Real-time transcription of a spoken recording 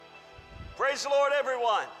Praise the Lord,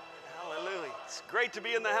 everyone. Hallelujah. It's great to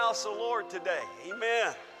be in the house of the Lord today.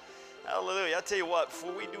 Amen. Hallelujah. I tell you what,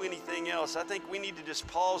 before we do anything else, I think we need to just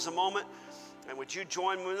pause a moment. And would you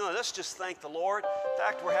join me? Let's just thank the Lord. In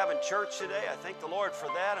fact, we're having church today. I thank the Lord for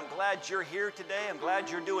that. I'm glad you're here today. I'm glad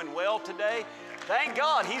you're doing well today. Thank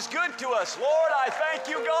God. He's good to us. Lord, I thank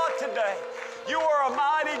you, God, today. You are a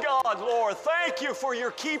mighty God, Lord. Thank you for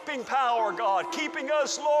your keeping power, God. Keeping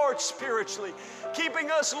us, Lord, spiritually.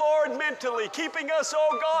 Keeping us, Lord, mentally. Keeping us,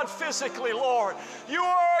 oh God, physically, Lord. You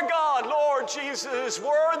are a God, Lord Jesus,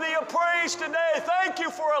 worthy of praise today. Thank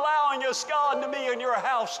you for allowing us, God, to be in your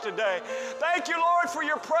house today. Thank you, Lord, for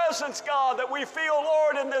your presence, God, that we feel,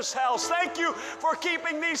 Lord, in this house. Thank you for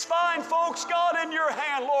keeping these fine folks, God, in your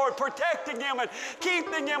hand, Lord, protecting them and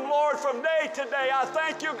keeping them, Lord, from day to day. I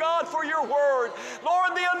thank you, God, for your word.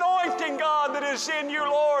 Lord, the anointing, God, that is in you,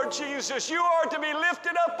 Lord Jesus. You are to be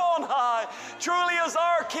lifted up on high. Truly is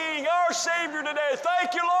our King, our Savior today.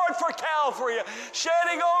 Thank you, Lord, for Calvary.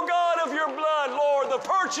 Shedding, oh God, of your blood, Lord. The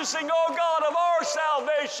purchasing, oh God, of our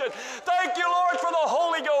salvation. Thank you, Lord, for the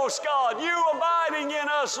Holy Ghost, God. You abiding in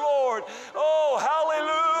us, Lord. Oh,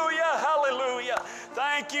 hallelujah, hallelujah.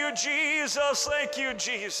 Thank you, Jesus. Thank you,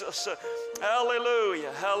 Jesus.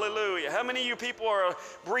 Hallelujah, hallelujah. How many of you people are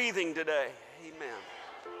breathing today? Amen.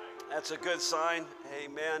 That's a good sign.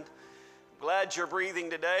 Amen. Glad you're breathing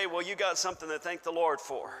today. Well, you got something to thank the Lord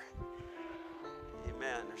for.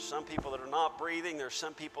 Amen. There's some people that are not breathing. There's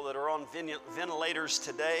some people that are on ventilators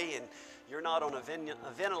today, and you're not on a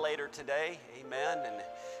ventilator today. Amen. And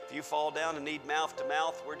if you fall down and need mouth to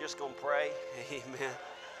mouth, we're just going to pray. Amen.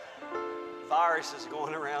 Virus is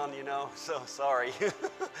going around, you know, so sorry.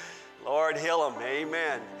 Lord, heal them.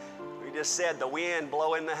 Amen. We just said the wind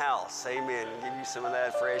blow in the house. Amen. And give you some of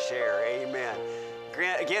that fresh air. Amen.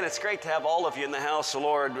 Again, it's great to have all of you in the house of the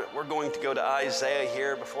Lord. We're going to go to Isaiah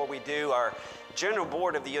here. Before we do, our General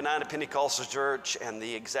Board of the United Pentecostal Church and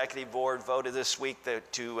the Executive Board voted this week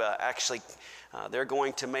to they're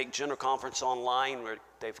going to make General Conference online.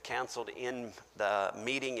 They've canceled in the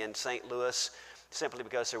meeting in St. Louis simply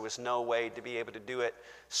because there was no way to be able to do it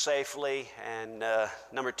safely. And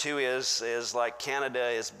number two is like Canada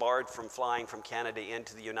is barred from flying from Canada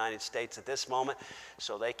into the United States at this moment,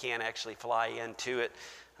 so they can't actually fly into it,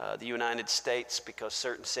 the United States, because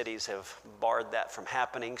certain cities have barred that from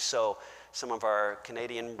happening. So some of our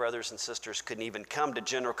Canadian brothers and sisters couldn't even come to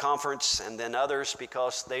General Conference, and then others,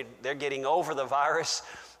 because they're getting over the virus.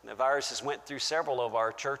 The virus has went through several of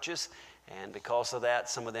our churches, and because of that,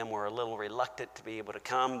 some of them were a little reluctant to be able to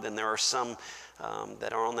come. Then there are some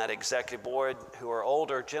that are on that executive board who are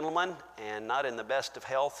older gentlemen and not in the best of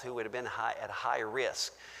health, who would have been at high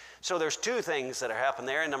risk. So there's two things that are happening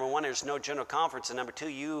there. Number one, there's no General Conference. And number two,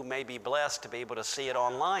 you may be blessed to be able to see it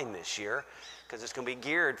online this year, because it's going to be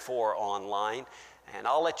geared for online. And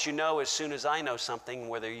I'll let you know as soon as I know something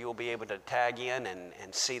whether you'll be able to tag in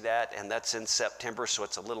and see that. And that's in September, so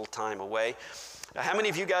it's a little time away. How many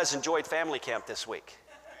of you guys enjoyed family camp this week?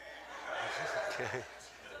 Okay.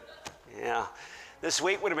 Yeah. This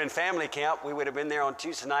week would have been family camp. We would have been there on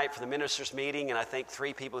Tuesday night for the ministers' meeting, and I think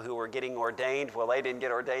 3 people who were getting ordained. Well, they didn't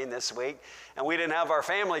get ordained this week, and we didn't have our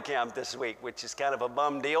family camp this week, which is kind of a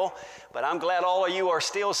bum deal. But I'm glad all of you are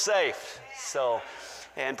still safe.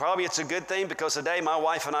 And probably it's a good thing, because today my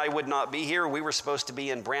wife and I would not be here. We were supposed to be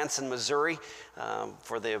in Branson, Missouri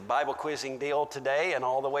for the Bible quizzing deal today and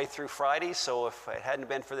all the way through Friday. So if it hadn't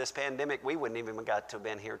been for this pandemic, we wouldn't even have got to have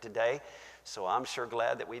been here today. So I'm sure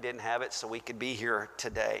glad that we didn't have it so we could be here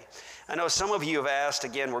today. I know some of you have asked,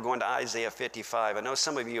 again, we're going to Isaiah 55. I know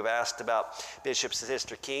some of you have asked about Bishop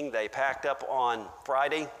Sister King. They packed up on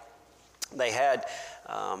Friday. They had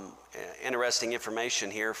interesting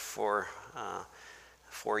information here for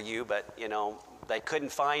you, but you know, they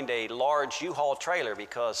couldn't find a large U-Haul trailer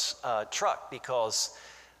because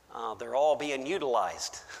they're all being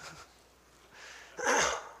utilized.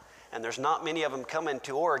 And there's not many of them coming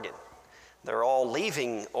to Oregon. They're all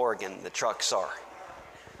leaving Oregon, the trucks are.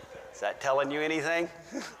 Is that telling you anything?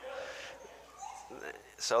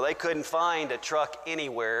 So they couldn't find a truck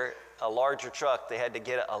anywhere, a larger truck. They had to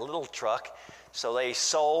get a little truck. So they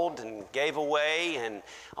sold and gave away, and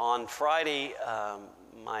on Friday,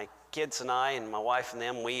 my kids and I and my wife and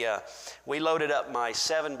them, we loaded up my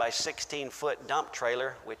 7 by 16 foot dump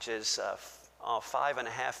trailer, which is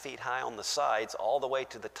 5.5 feet high on the sides, all the way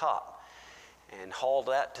to the top, and hauled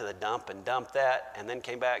that to the dump and dumped that, and then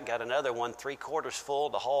came back and got another one 3/4 full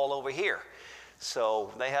to haul over here.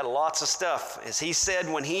 So they had lots of stuff. As he said,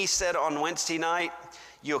 when he said on Wednesday night,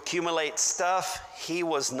 you accumulate stuff, he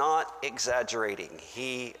was not exaggerating.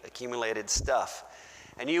 He accumulated stuff.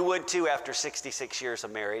 And you would too after 66 years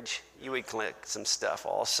of marriage. You would collect some stuff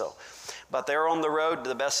also. But they're on the road to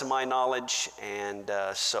the best of my knowledge, and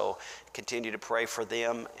so continue to pray for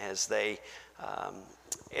them as they,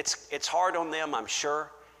 it's hard on them, I'm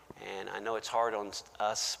sure, and I know it's hard on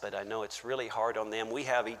us, but I know it's really hard on them. We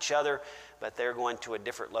have each other, but they're going to a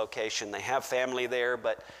different location. They have family there,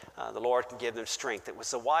 but the Lord can give them strength. It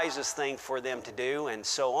was the wisest thing for them to do, and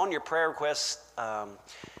so on your prayer requests,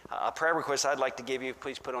 a prayer request I'd like to give you,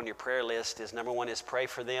 please put on your prayer list, is number one is pray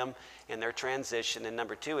for them in their transition, and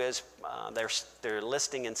number two is they're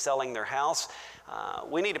listing and selling their house.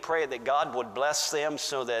 We need to pray that God would bless them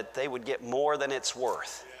so that they would get more than it's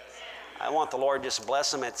worth. I want the Lord just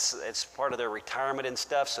bless them. It's part of their retirement and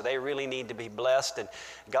stuff, so they really need to be blessed. And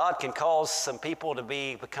God can cause some people to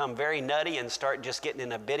become very nutty and start just getting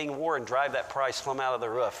in a bidding war and drive that price plumb out of the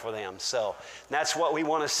roof for them. So that's what we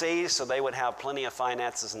want to see, so they would have plenty of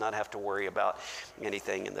finances and not have to worry about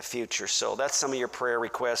anything in the future. So that's some of your prayer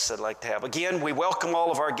requests I'd like to have. Again, we welcome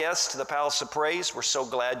all of our guests to the Palace of Praise. We're so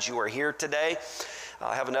glad you are here today.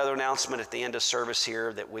 I have another announcement at the end of service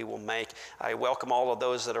here that we will make. I welcome all of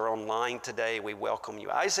those that are online today. We welcome you.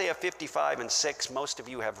 Isaiah 55:6, most of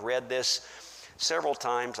you have read this several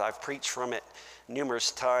times. I've preached from it numerous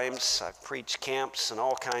times. I've preached camps and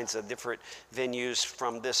all kinds of different venues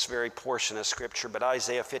from this very portion of Scripture. But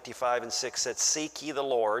Isaiah 55:6 says, "Seek ye the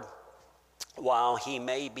Lord while he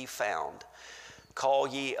may be found. Call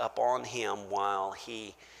ye upon him while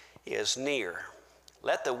he is near.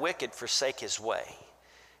 Let the wicked forsake his way,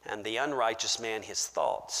 and the unrighteous man his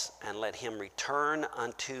thoughts, and let him return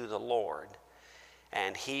unto the Lord,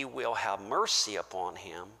 and he will have mercy upon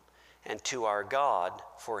him, and to our God,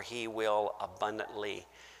 for he will abundantly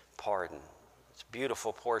pardon." It's a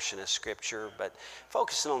beautiful portion of Scripture, but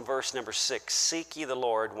focusing on verse number 6, "Seek ye the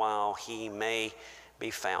Lord while he may be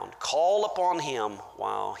found. Call upon him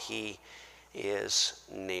while he is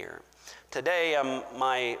near." Today,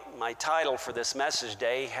 my title for this message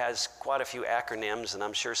day has quite a few acronyms, and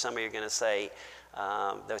I'm sure some of you are going to say,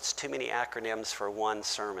 that's too many acronyms for one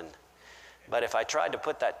sermon. But if I tried to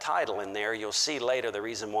put that title in there, you'll see later the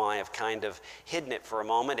reason why I've kind of hidden it for a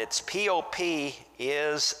moment. It's POP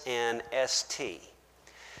is an ST.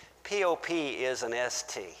 POP is an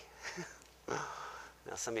ST.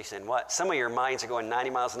 Now somebody's saying, what? Some of your minds are going 90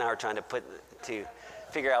 miles an hour trying to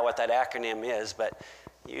figure out what that acronym is, but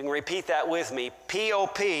you can repeat that with me.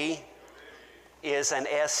 POP is an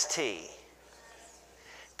ST.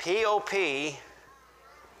 POP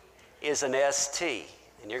is an ST.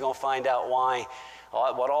 And you're going to find out why,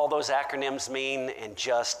 what all those acronyms mean in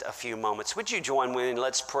just a few moments. Would you join me and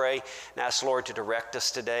let's pray and ask the Lord to direct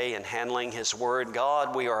us today in handling His Word.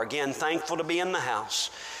 God, we are again thankful to be in the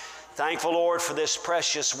house. Thankful, Lord, for this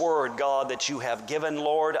precious word, God, that you have given,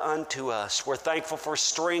 Lord, unto us. We're thankful for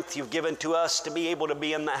strength you've given to us to be able to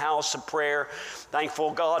be in the house of prayer.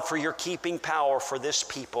 Thankful, God, for your keeping power for this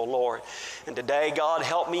people, Lord. And today, God,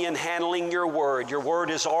 help me in handling your word. Your word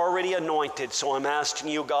is already anointed, so I'm asking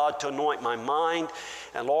you, God, to anoint my mind.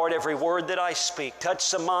 And Lord, every word that I speak,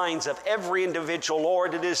 touch the minds of every individual,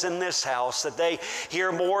 Lord, that is in this house, that they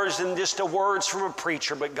hear more than just the words from a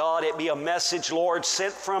preacher, but God, it be a message, Lord,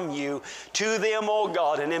 sent from you to them, oh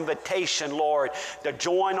God, an invitation, Lord, to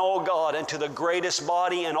join, oh God, into the greatest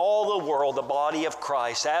body in all the world, the body of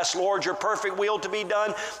Christ. Ask, Lord, your perfect will to be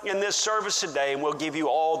done in this service today, and we'll give you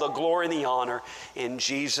all the glory and the honor in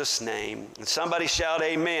Jesus' name. And somebody shout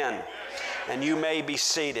amen. And you may be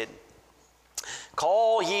seated.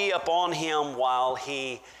 Call ye upon him while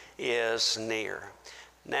he is near.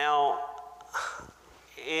 Now,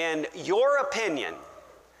 in your opinion,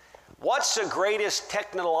 what's the greatest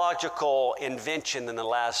technological invention in the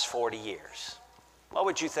last 40 years? What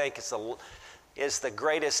would you think is the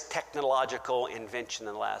greatest technological invention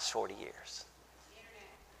in the last 40 years?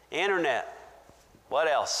 Internet. What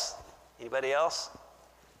else? Anybody else?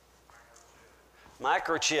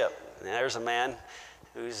 Microchip. There's a man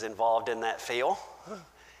who's involved in that field.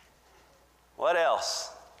 What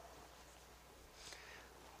else?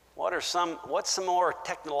 What's some more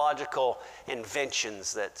technological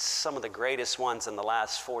inventions that's some of the greatest ones in the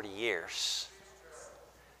last 40 years?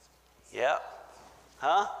 Yeah.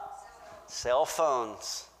 Huh? Cell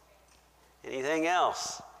phones. Anything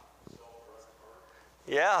else?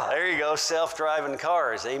 Yeah, there you go, self-driving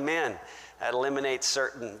cars. Amen. That eliminates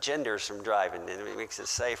certain genders from driving, and it makes it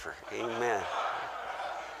safer. Amen.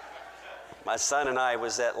 My son and I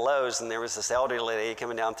was at Lowe's, and there was this elderly lady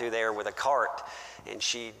coming down through there with a cart, and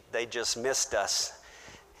they just missed us.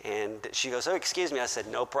 And she goes, "Oh, excuse me." I said,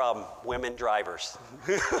 "No problem, women drivers."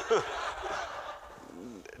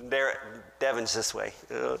 Devin's this way.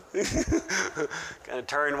 Kind of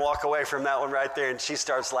turn and walk away from that one right there, and she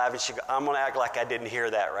starts laughing. She goes, I'm going to act like I didn't hear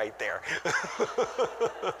that right there.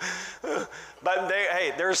 But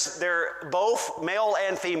they're both male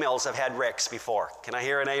and females have had wrecks before. Can I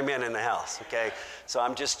hear an amen in the house? Okay, so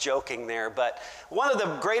I'm just joking there. But one of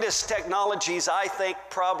the greatest technologies I think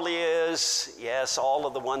probably is, yes, all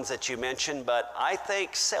of the ones that you mentioned, but I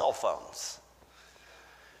think cell phones.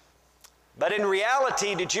 But in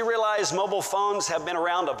reality, did you realize mobile phones have been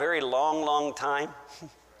around a very long, long time?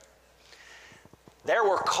 There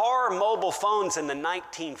were car mobile phones in the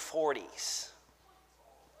 1940s.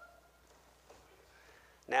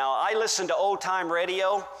 Now, I listen to old-time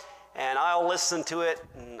radio, and I'll listen to it,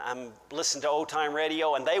 and I'm listening to old-time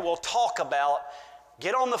radio, and they will talk about,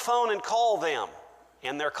 get on the phone and call them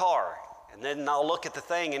in their car. And then I'll look at the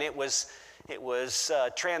thing, and it was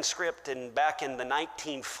transcript back in the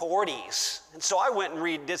 1940s. And so I went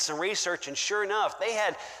and did some research, and sure enough, they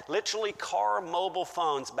had literally car mobile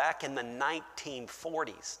phones back in the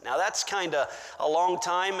 1940s. Now that's kind of a long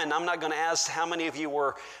time, and I'm not going to ask how many of you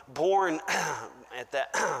were born at that.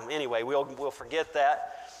 Anyway, we'll forget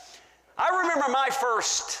that. I remember my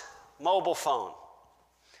first mobile phone.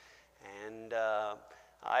 And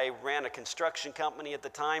I ran a construction company at the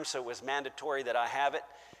time, so it was mandatory that I have it.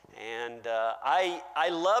 And I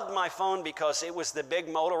loved my phone because it was the big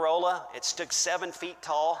Motorola. It stood 7 feet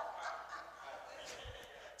tall.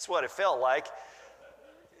 That's what it felt like.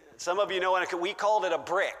 Some of you know we called it a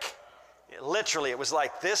brick. Literally, it was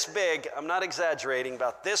like this big, I'm not exaggerating,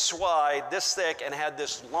 about this wide, this thick, and had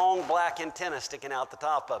this long black antenna sticking out the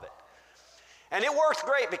top of it. And it worked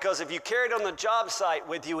great because if you carried on the job site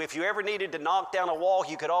with you, if you ever needed to knock down a wall,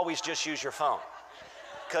 you could always just use your phone,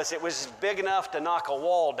 because it was big enough to knock a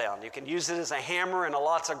wall down. You can use it as a hammer and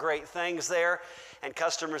lots of great things there, and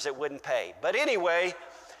customers that wouldn't pay. But anyway,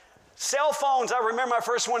 cell phones, I remember my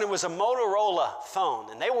first one, it was a Motorola phone,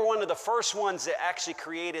 and they were one of the first ones that actually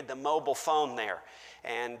created the mobile phone there.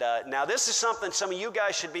 And now this is something some of you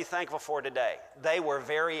guys should be thankful for today. They were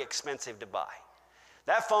very expensive to buy.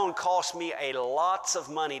 That phone cost me lots of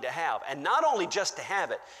money to have, and not only just to have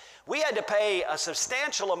it, we had to pay a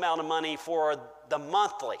substantial amount of money for the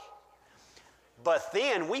monthly. But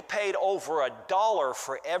then we paid over $1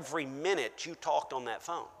 for every minute you talked on that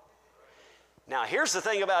phone. Now, here's the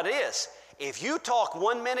thing about it is, if you talk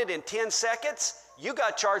 1 minute and 10 seconds, you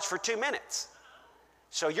got charged for 2 minutes.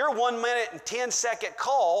 So your 1 minute and 10-second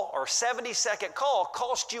call or 70-second call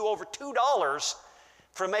cost you over $2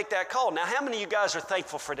 for make that call. Now, how many of you guys are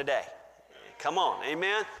thankful for today? Come on,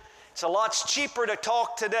 amen? It's a lot cheaper to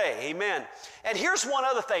talk today, amen. And here's one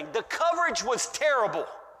other thing. The coverage was terrible.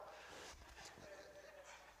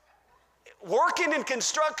 Working in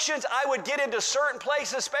constructions, I would get into certain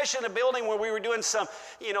places, especially in a building where we were doing some,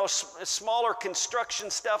 smaller construction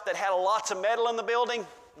stuff that had lots of metal in the building.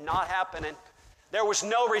 Not happening. There was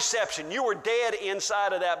no reception. You were dead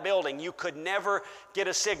inside of that building. You could never get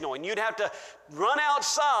a signal. And you'd have to run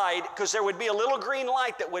outside because there would be a little green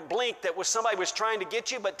light that would blink that was somebody was trying to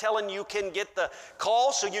get you but telling you couldn't get the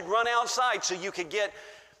call. So you'd run outside so you could get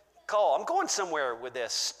call. I'm going somewhere with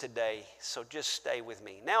this today, so just stay with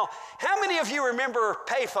me. Now, how many of you remember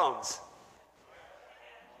payphones?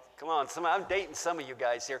 Come on, I'm dating some of you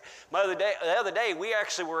guys here. The other day, we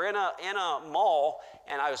actually were in a mall,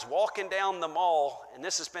 and I was walking down the mall, and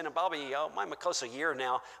this has been probably close to a year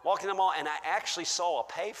now, walking down the mall, and I actually saw a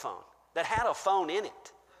payphone that had a phone in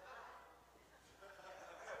it.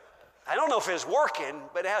 I don't know if it was working,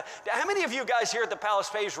 but how many of you guys here at the Palace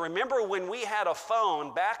Page remember when we had a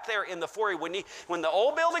phone back there in the foyer? When the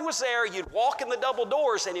old building was there, you'd walk in the double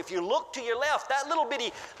doors, and if you look to your left, that little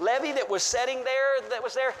bitty levee that was sitting there,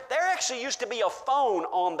 there actually used to be a phone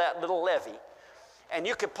on that little levee. And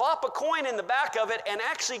you could plop a coin in the back of it and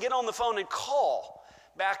actually get on the phone and call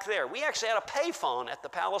back there. We actually had a payphone at the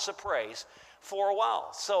Palace of Praise for a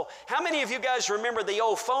while. So how many of you guys remember the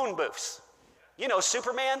old phone booths? You know,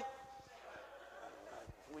 Superman?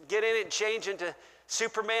 Get in it and change into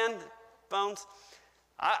Superman phones.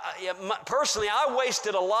 Personally, I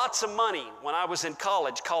wasted lots of money when I was in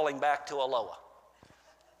college calling back to Aloha,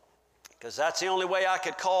 because that's the only way I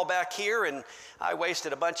could call back here, and I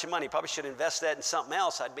wasted a bunch of money. Probably should invest that in something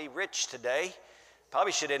else. I'd be rich today.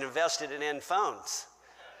 Probably should have invested it in phones.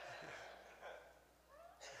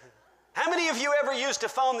 How many of you ever used a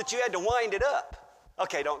phone that you had to wind it up?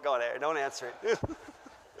 Okay, don't go there. Don't answer it.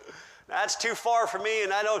 That's too far for me,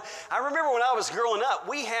 and I remember when I was growing up,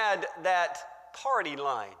 we had that party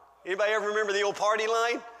line. Anybody ever remember the old party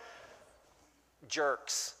line?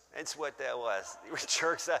 Jerks. That's what that was.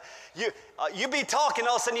 Jerks. You'd be talking,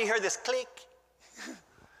 all of a sudden you hear this click.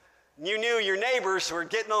 You knew your neighbors were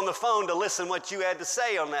getting on the phone to listen what you had to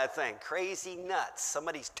say on that thing. Crazy nuts.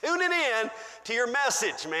 Somebody's tuning in to your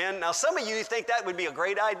message, man. Now, some of you think that would be a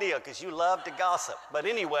great idea because you love to gossip. But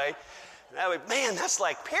anyway, man, that's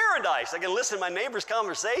like paradise. I can listen to my neighbor's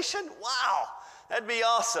conversation. Wow, that'd be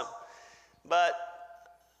awesome. But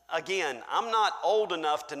again, I'm not old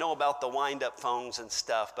enough to know about the wind-up phones and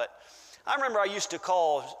stuff, but I remember I used to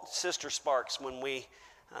call Sister Sparks when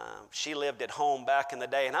she lived at home back in the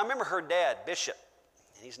day, and I remember her dad, Bishop.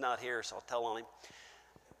 He's not here, so I'll tell on him.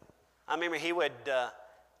 I remember he would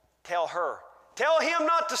tell her, "Tell him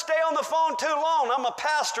not to stay on the phone too long. I'm a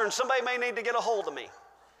pastor, and somebody may need to get a hold of me."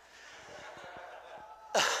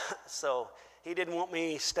 So he didn't want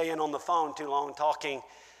me staying on the phone too long talking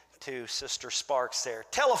to Sister Sparks there.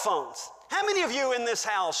 Telephones. How many of you in this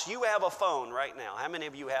house, you have a phone right now? How many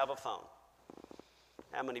of you have a phone?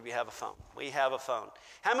 How many of you have a phone? We have a phone.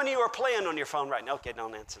 How many of you are playing on your phone right now? Okay,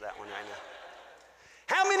 don't answer that one right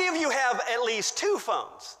now. How many of you have at least 2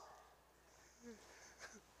 phones?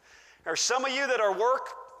 Or some of you that are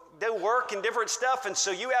do work and different stuff, and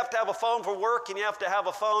so you have to have a phone for work and you have to have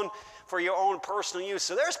a phone for your own personal use.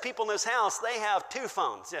 So there's people in this house, they have 2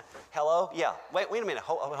 phones. Yeah. Hello? Yeah. Wait a minute.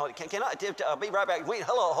 Hold. Can I be right back? Wait,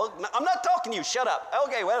 hello. I'm not talking to you. Shut up.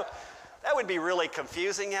 Okay, well, that would be really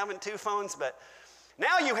confusing having 2 phones, but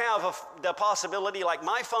now you have the possibility, like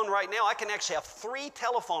my phone right now, I can actually have 3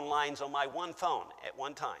 telephone lines on my one phone at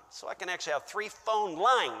one time. So I can actually have 3 phone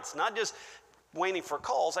lines, not just waiting for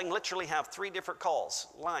calls. I can literally have 3 different calls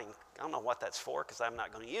line. I don't know what that's for because I'm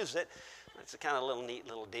not going to use it. It's a kind of neat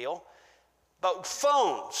little deal. But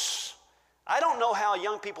phones, I don't know how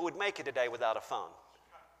young people would make it today without a phone.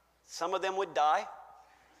 Some of them would die.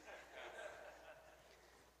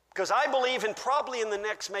 Because I believe probably in the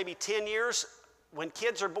next maybe 10 years, when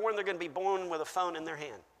kids are born, they're going to be born with a phone in their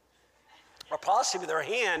hand. Or possibly their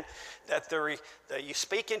hand that you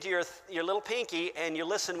speak into your little pinky and you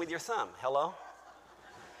listen with your thumb. Hello?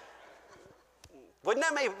 Wouldn't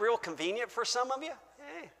that make it real convenient for some of you?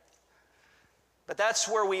 Hey. But that's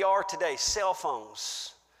where we are today, cell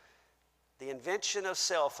phones. The invention of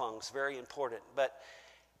cell phones, very important. But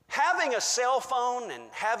having a cell phone and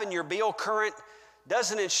having your bill current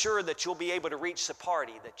doesn't ensure that you'll be able to reach the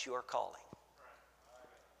party that you are calling.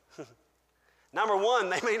 Number one,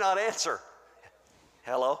 they may not answer.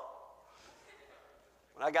 Hello?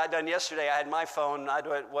 When I got done yesterday, I had my phone. I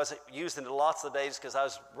wasn't using it lots of the days because I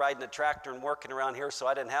was riding a tractor and working around here, so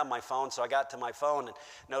I didn't have my phone. So I got to my phone and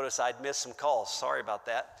noticed I'd missed some calls. Sorry about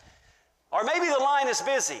that. Or maybe the line is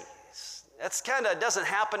busy. That's doesn't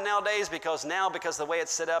happen nowadays because the way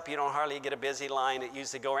it's set up, you don't hardly get a busy line. It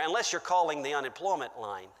usually goes around, unless you're calling the unemployment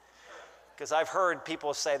line. Because I've heard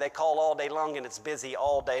people say they call all day long and it's busy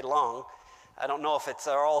all day long. I don't know if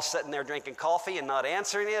they're all sitting there drinking coffee and not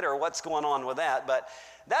answering it or what's going on with that, but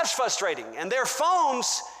that's frustrating. And their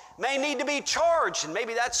phones may need to be charged, and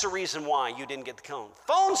maybe that's the reason why you didn't get the phone.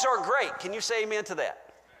 Phones are great. Can you say amen to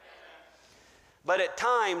that? But at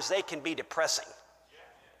times, they can be depressing.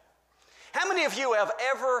 How many of you have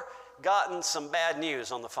ever gotten some bad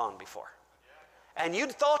news on the phone before? And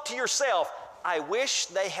you'd thought to yourself, I wish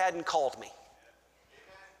they hadn't called me.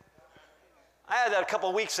 I had that a couple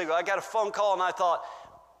of weeks ago. I got a phone call and I thought,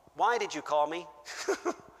 why did you call me?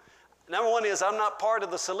 Number one is I'm not part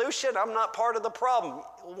of the solution. I'm not part of the problem.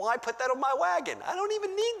 Why put that on my wagon? I don't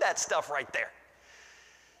even need that stuff right there.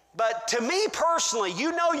 But to me personally,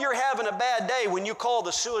 you know you're having a bad day when you call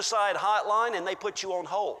the suicide hotline and they put you on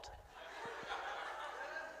hold.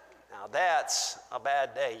 Now that's a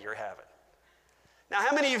bad day you're having. Now,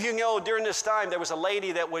 how many of you know during this time there was a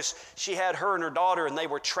lady she had her and her daughter and they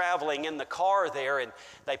were traveling in the car there and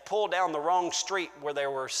they pulled down the wrong street where there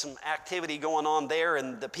was some activity going on there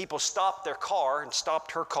and the people stopped their car and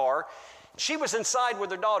stopped her car. She was inside with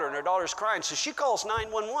her daughter and her daughter's crying. So she calls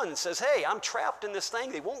 911 and says, hey, I'm trapped in this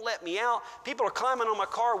thing. They won't let me out. People are climbing on my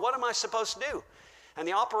car. What am I supposed to do? And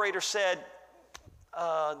the operator said,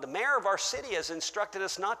 the mayor of our city has instructed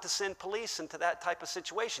us not to send police into that type of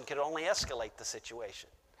situation. Could only escalate the situation.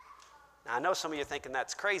 Now, I know some of you are thinking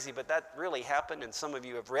that's crazy, but that really happened, and some of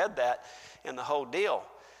you have read that in the whole deal.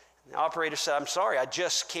 The operator said, I'm sorry, I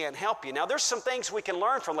just can't help you. Now, there's some things we can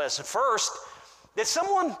learn from this. First, did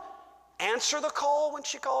someone answer the call when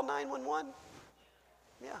she called 911?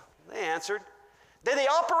 Yeah, they answered. Did the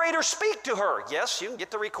operator speak to her? Yes, you can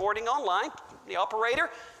get the recording online. The operator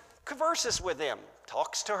converses with them,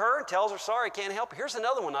 talks to her and tells her, sorry, can't help. Here's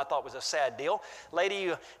another one I thought was a sad deal.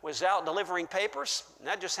 Lady was out delivering papers, and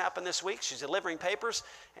that just happened this week. She's delivering papers,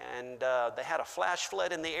 and they had a flash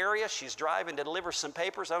flood in the area. She's driving to deliver some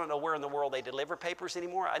papers. I don't know where in the world they deliver papers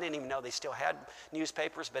anymore. I didn't even know they still had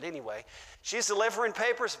newspapers, but anyway. She's delivering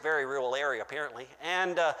papers, very rural area apparently,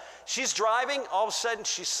 and she's driving. All of a sudden,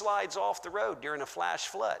 she slides off the road during a flash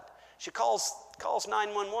flood. She calls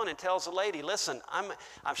 911 and tells the lady, listen,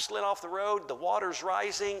 I've slid off the road, the water's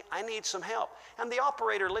rising, I need some help. And the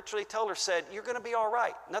operator literally told her, said, you're going to be all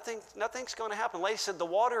right. Nothing's going to happen. The lady said, the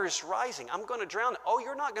water is rising. I'm going to drown. Oh,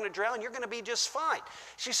 you're not going to drown. You're going to be just fine.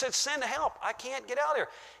 She said, send help. I can't get out here.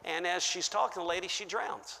 And as she's talking to the lady, she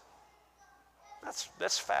drowns.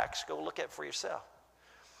 That's facts. Go look at it for yourself.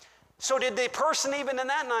 So did the person even in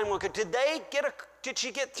that 911, did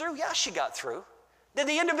she get through? Yeah, she got through. Did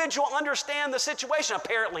the individual understand the situation?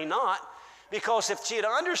 Apparently not, because if she had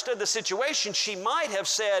understood the situation, she might have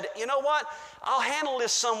said, you know what, I'll handle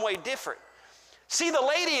this some way different. See, the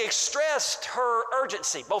lady stressed her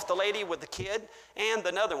urgency, both the lady with the kid and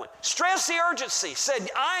another one. Stressed the urgency, said,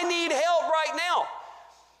 I need help right now.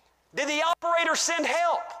 Did the operator send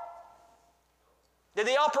help? Did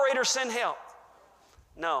the operator send help?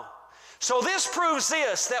 No. So this proves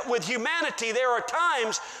this, that with humanity, there are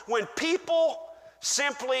times when people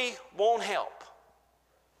simply won't help.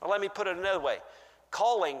 Well, let me put it another way.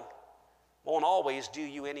 Calling won't always do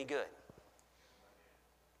you any good.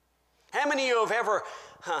 How many of you have ever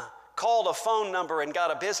called a phone number and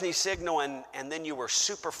got a busy signal and then you were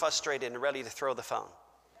super frustrated and ready to throw the phone?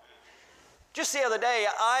 Just the other day,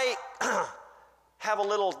 I have a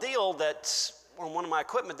little deal that's on one of my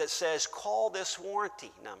equipment that says, call this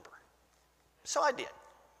warranty number. So I did.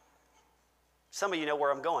 Some of you know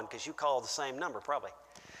where I'm going because you call the same number probably.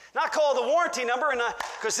 And I call the warranty number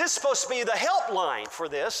because this is supposed to be the helpline for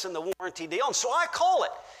this and the warranty deal. And so I call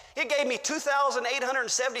it. It gave me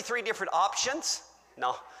 2,873 different options.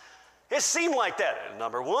 No, it seemed like that.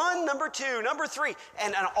 Number 1, number 2, number 3.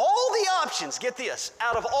 And all the options, get this,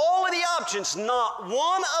 out of all of the options, not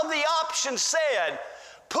one of the options said,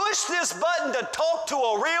 push this button to talk to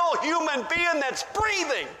a real human being that's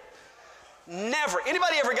breathing. Never.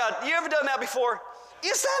 Anybody you ever done that before?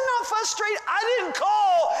 Is that not frustrating? I didn't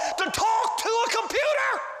call to talk to a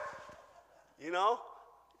computer. You know,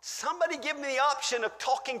 somebody give me the option of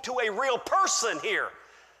talking to a real person here,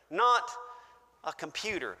 not a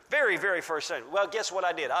computer. Very, very frustrating. Well, guess what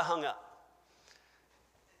I did? I hung up.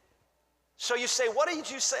 So you say, what did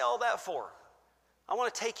you say all that for? I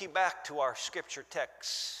want to take you back to our scripture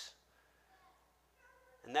text.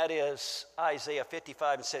 And that is Isaiah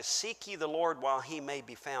 55, and says, seek ye the Lord while he may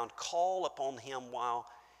be found. Call upon him while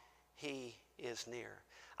he is near.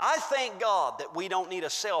 I thank God that we don't need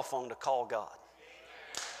a cell phone to call God.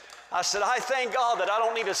 I said, I thank God that I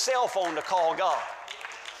don't need a cell phone to call God.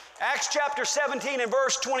 Acts chapter 17 and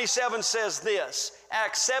verse 27 says this.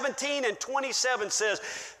 Acts 17 and 27 says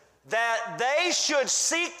that they should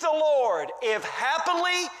seek the Lord if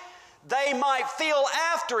happily they might feel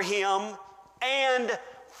after him and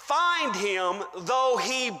find him, though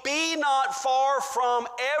he be not far from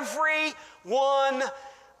every one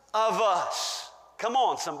of us. Come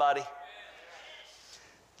on, somebody.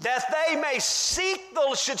 That they may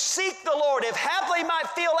should seek the Lord, if happily might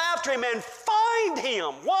feel after him and find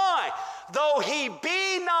him. Why? Though he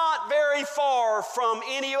be not very far from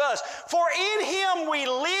any of us. For in him we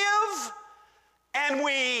live and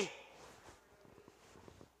we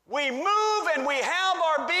move and we have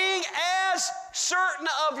our being, as certain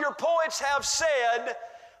of your poets have said,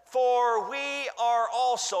 for we are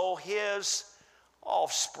also his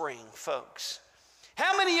offspring, folks.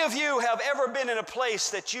 How many of you have ever been in a place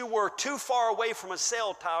that you were too far away from a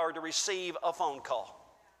cell tower to receive a phone call?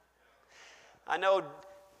 I know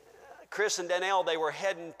Chris and Danielle, they were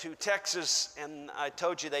heading to Texas, and I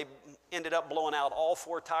told you they ended up blowing out all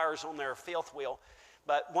 4 tires on their fifth wheel.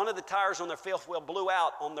 But one of the tires on their fifth wheel blew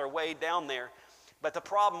out on their way down there. But the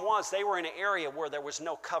problem was they were in an area where there was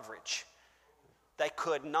no coverage. They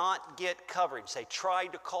could not get coverage. They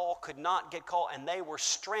tried to call, could not get call, and they were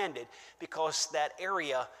stranded because that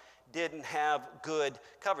area didn't have good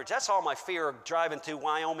coverage. That's all my fear of driving through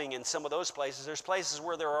Wyoming and some of those places. There's places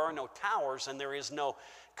where there are no towers and there is no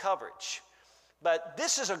coverage. But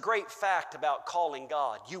this is a great fact about calling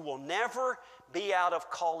God. You will never be out of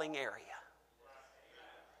calling area.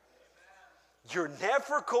 You're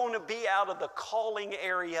never going to be out of the calling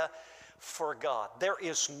area for God. There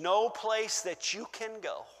is no place that you can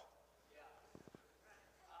go.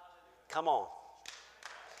 Come on.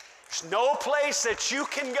 There's no place that you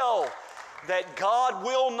can go that God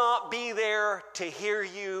will not be there to hear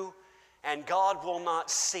you and God will not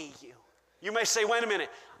see you. You may say, wait a minute,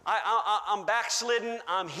 I'm backslidden,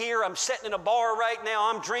 I'm here, I'm sitting in a bar right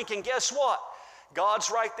now, I'm drinking. Guess what? God's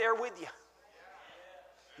right there with you.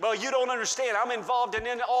 Well, you don't understand. I'm involved in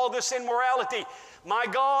all this immorality. My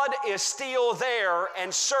God is still there,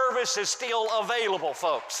 and service is still available,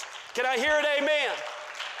 folks. Can I hear it? Amen.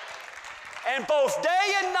 And both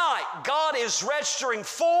day and night, God is registering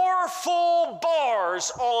 4 full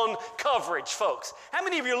bars on coverage, folks. How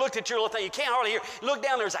many of you looked at your little thing? You can't hardly hear. Look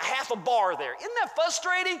down, there's a half a bar there. Isn't that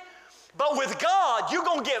frustrating? But with God, you're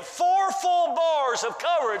going to get 4 full bars of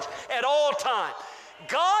coverage at all times.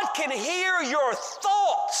 God can hear your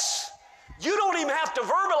thoughts. You don't even have to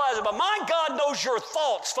verbalize it, but my God knows your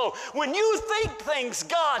thoughts, folks. When you think things,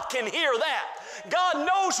 God can hear that. God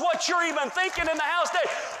knows what you're even thinking in the house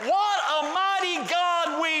today. What a mighty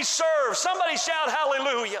God we serve. Somebody shout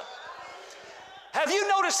hallelujah. Have you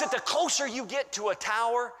noticed that the closer you get to a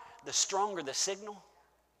tower, the stronger the signal?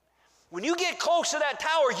 When you get close to that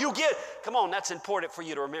tower, you get, come on, that's important for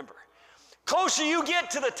you to remember. Closer you get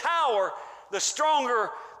to the tower, the stronger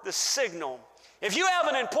the signal. If you have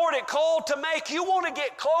an important call to make, you want to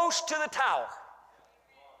get close to the tower.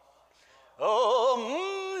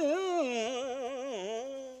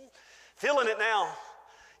 Feeling it now.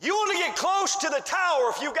 You want to get close to the tower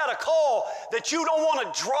if you've got a call that you don't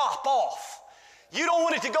want to drop off. You don't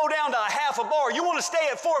want it to go down to a half a bar. You want to stay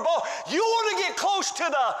at 4 bars. You want to get close to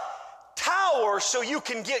the tower so you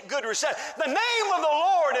can get good reception. The name of the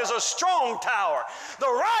Lord is a strong tower. The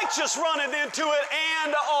righteous runneth into it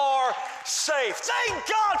and are safe. Thank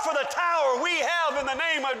God for the tower we have in the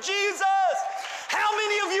name of Jesus. How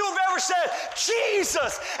many of you have ever said,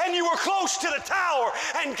 Jesus, and you were close to the tower,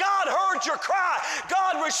 and God heard your cry?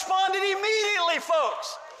 God responded immediately,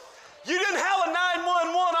 folks. You didn't have a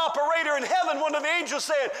 911 operator in heaven. One of the angels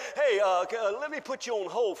said, hey, let me put you on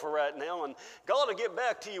hold for right now, and God will get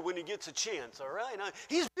back to you when he gets a chance, all right?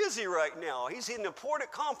 He's busy right now. He's in an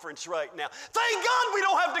important conference right now. Thank God we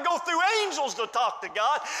don't have to go through angels to talk to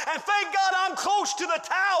God, and thank God I'm close to the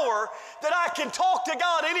tower that I can talk to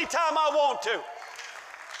God anytime I want to.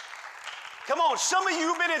 Come on, some of you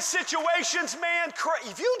have been in situations, man,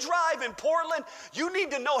 if you drive in Portland, you need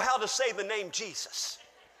to know how to say the name Jesus.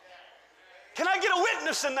 Can I get a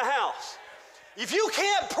witness in the house? If you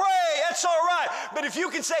can't pray, that's all right. But if you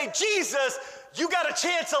can say Jesus, you got a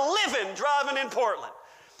chance of living driving in Portland.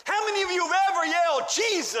 How many of you have ever yelled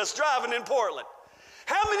Jesus driving in Portland?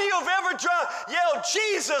 How many of you have ever yelled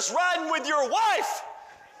Jesus riding with your wife?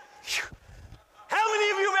 How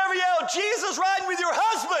many of you have ever yelled Jesus riding with your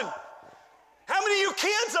husband? How many of you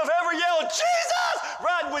kids have ever yelled Jesus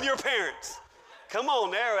riding with your parents? Come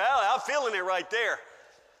on there, I'm feeling it right there.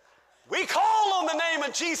 We call on the name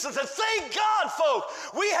of Jesus, and thank God,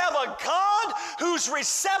 folks, we have a God who's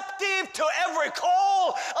receptive to every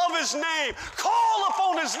call of his name. Call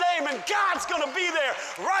upon his name, and God's going to be there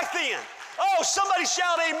right then. Oh, somebody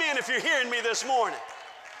shout amen if you're hearing me this morning.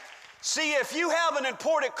 See, if you have an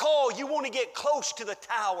important call, you want to get close to the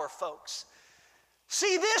tower, folks.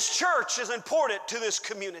 See, this church is important to this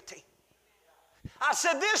community. I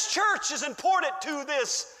said this church is important to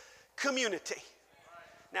this community.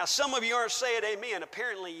 Now, some of you aren't saying amen.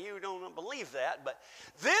 Apparently, you don't believe that. But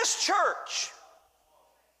this church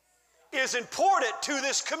is important to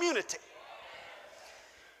this community.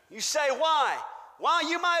 You say, why? Why,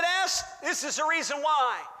 you might ask? This is the reason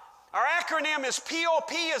why. Our acronym is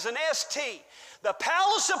POP as an ST. The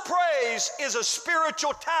Palace of Praise is a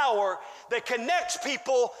spiritual tower that connects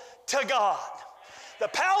people to God. The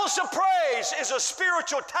Palace of Praise is a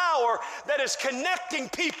spiritual tower that is connecting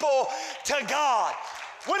people to God.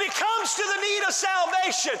 When it comes to the need of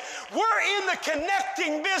salvation, we're in the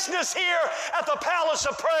connecting business here at the Palace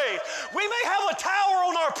of Praise. We may have a tower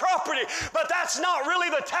on our property, but that's not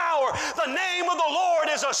really the tower. The name of the Lord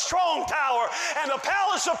is a strong tower, and the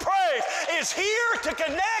Palace of Praise is here to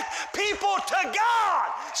connect people to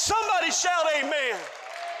God. Somebody shout amen.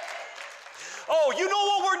 Oh, you know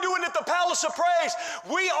what we're doing at the Palace of Praise?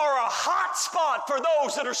 We are a hot spot for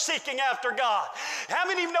those that are seeking after God. How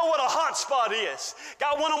many of you know what a hot spot is?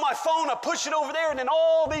 Got one on my phone, I push it over there, and then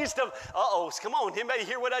all these stuff. Come on, anybody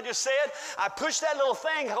hear what I just said? I push that little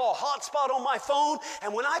thing called hot spot on my phone,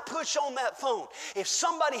 and when I push on that phone, if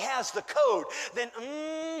somebody has the code, then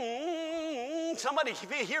somebody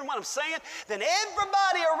hearing what I'm saying? Then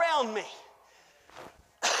everybody around me,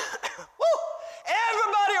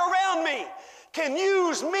 everybody around me can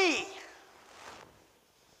use me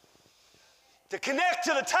to connect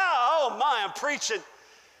to the tower. Oh my, I'm preaching.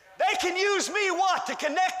 They can use me, what? To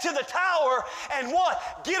connect to the tower and what?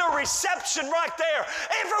 Get a reception right there.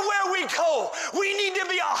 Everywhere we go, we need to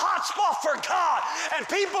be a hotspot for God. And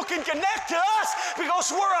people can connect to us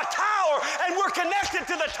because we're a tower and we're connected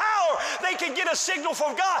to the tower. They can get a signal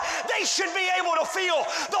from God. They should be able to feel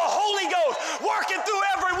the Holy Ghost working through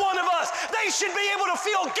every one of us. They should be able to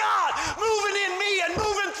feel God moving in me and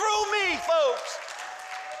moving through me, folks.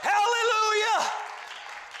 Hallelujah.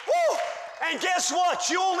 Woo. And guess what?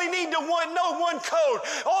 You only need to know one code.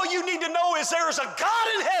 All you need to know is there is a God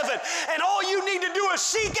in heaven, and all you need to do is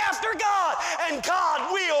seek after God, and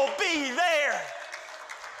God will be there.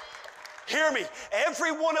 Hear me.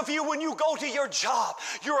 Every one of you, when you go to your job,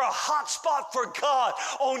 you're a hot spot for God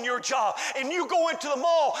on your job. And you go into the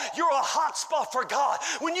mall, you're a hot spot for God.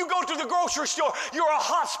 When you go to the grocery store, you're a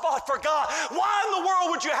hot spot for God. Why in the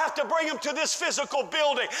world would you have to bring them to this physical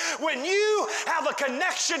building? When you have a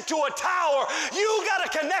connection to a tower, you got a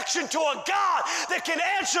connection to a God that can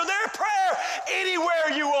answer their prayer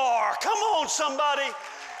anywhere you are. Come on, somebody.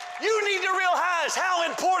 You need to realize how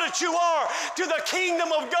important you are to the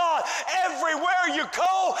kingdom of God. Everywhere you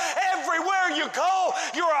go,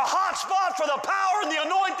 you're a hot spot for the power and the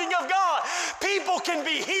anointing of God. People can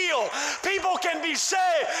be healed. People can be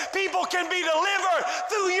saved. People can be delivered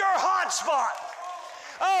through your hot spot.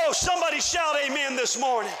 Oh, somebody shout amen this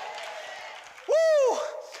morning. Woo!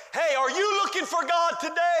 Hey, are you looking for God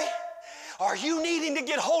today? Are you needing to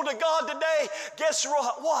get hold of God today? Guess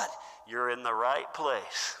what? You're in the right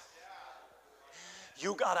place.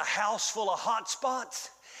 You got a house full of hot spots,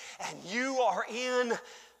 and you are in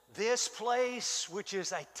this place, which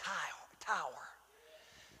is a tower.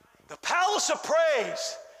 The Palace of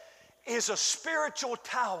Praise is a spiritual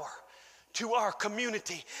tower to our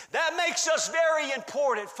community. That makes us very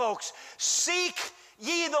important, folks. Seek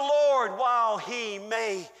ye the Lord while he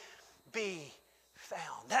may be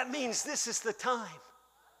found. That means this is the time.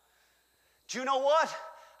 Do you know what?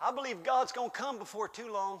 I believe God's going to come before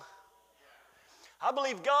too long. I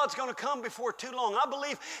believe God's going to come before too long. I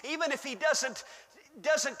believe even if he doesn't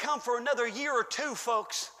come for another year or two,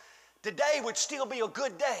 folks, today would still be a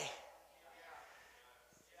good day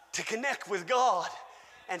to connect with God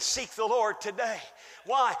and seek the Lord today.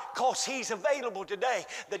 Why? Because he's available today.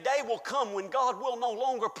 The day will come when God will no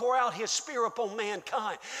longer pour out his Spirit upon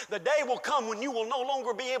mankind. The day will come when you will no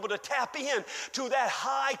longer be able to tap in to that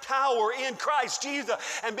high tower in Christ Jesus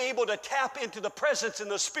and be able to tap into the presence and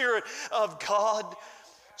the Spirit of God.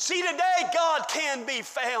 See, today God can be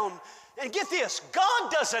found. And get this,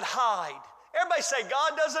 God doesn't hide. Everybody say,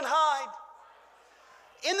 God doesn't hide.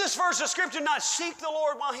 In this verse of Scripture, not seek the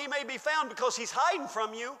Lord while he may be found because he's hiding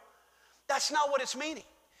from you. That's not what it's meaning.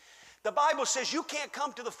 The Bible says you can't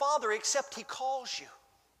come to the Father except he calls you.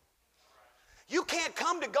 You can't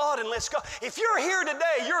come to God unless God. If you're here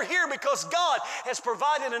today, you're here because God has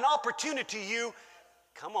provided an opportunity to you,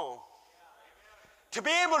 come on, to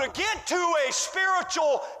be able to get to a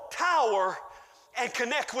spiritual tower and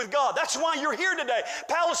connect with God. That's why you're here today.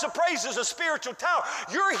 Palace of Praise is a spiritual tower.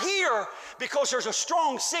 You're here because there's a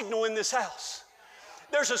strong signal in this house.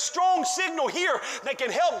 There's a strong signal here that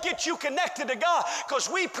can help get you connected to God because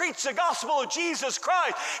we preach the gospel of Jesus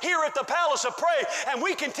Christ here at the Palace of Praise, and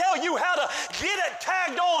we can tell you how to get it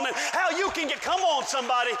tagged on and how you can get, come on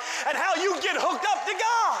somebody, and how you get hooked up to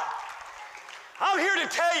God. I'm here to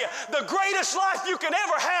tell you, the greatest life you can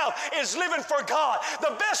ever have is living for God.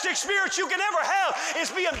 The best experience you can ever have is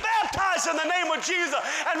being baptized in the name of Jesus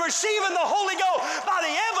and receiving the Holy Ghost by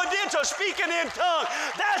the evidence of speaking in tongues.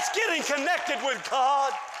 That's getting connected with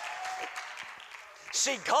God.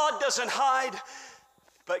 See, God doesn't hide,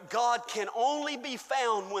 but God can only be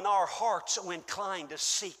found when our hearts are inclined to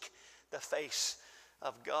seek the face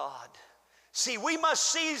of God. See, we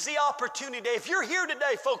must seize the opportunity. If you're here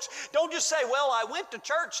today, folks, don't just say, well, I went to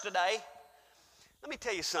church today. Let me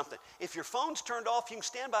tell you something. If your phone's turned off, you can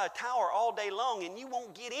stand by a tower all day long and you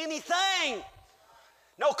won't get anything.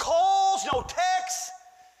 No calls, no texts.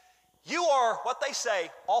 You are, what they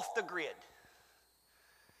say, off the grid.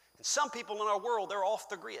 And some people in our world, they're off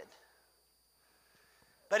the grid.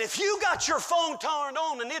 But if you got your phone turned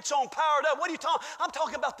on and it's on powered up, what are you talking? I'm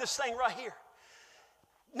talking about this thing right here.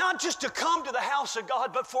 Not just to come to the house of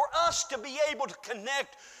God, but for us to be able to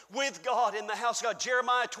connect with God in the house of God.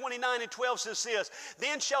 Jeremiah 29:12 says this,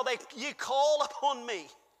 then shall ye call upon me,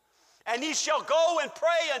 and ye shall go and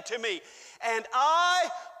pray unto me, and I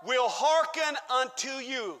will hearken unto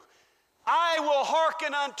you. I will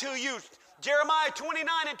hearken unto you. Jeremiah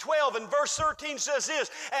 29:12 and verse 13 says this,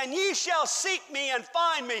 and ye shall seek me and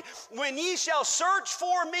find me when ye shall search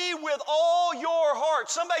for me with all your heart.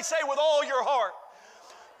 Somebody say with all your heart.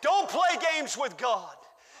 Don't play games with God.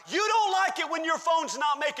 You don't like it when your phone's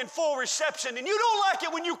not making full reception, and you don't like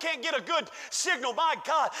it when you can't get a good signal. My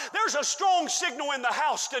God, there's a strong signal in the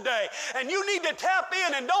house today, and you need to tap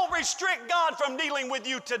in and don't restrict God from dealing with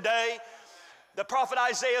you today. The prophet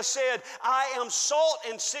Isaiah said, I am salt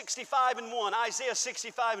in 65:1. Isaiah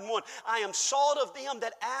 65:1. I am salt of them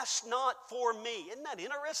that ask not for me. Isn't that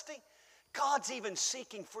interesting? God's even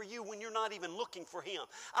seeking for you when you're not even looking for Him.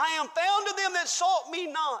 I am found of them that sought me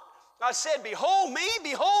not. I said, behold me,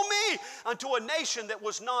 unto a nation that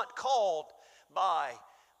was not called by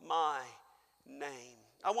my name.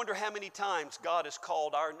 I wonder how many times God has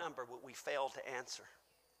called our number, but we fail to answer.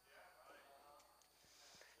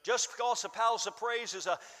 Just because the palace of praise is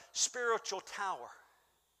a spiritual tower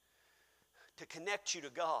to connect you to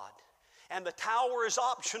God, and the tower is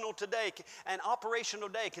optional today and operational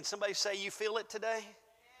today. Can somebody say you feel it today?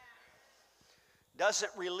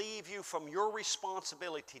 Doesn't relieve you from your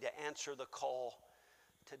responsibility to answer the call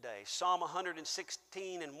today. Psalm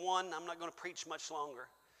 116:1, I'm not going to preach much longer.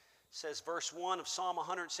 It says, verse 1 of Psalm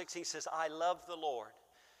 116 says, I love the Lord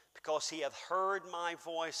because He hath heard my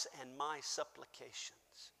voice and my supplications.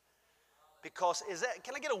 Because,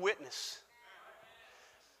 can I get a witness?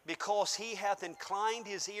 Because He hath inclined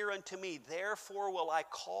His ear unto me, therefore will I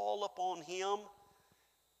call upon Him.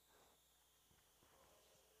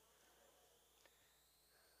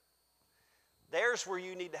 There's where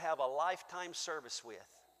you need to have a lifetime service with.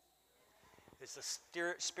 It's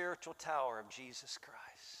the spiritual tower of Jesus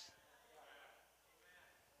Christ.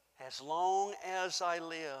 As long as I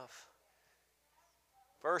live.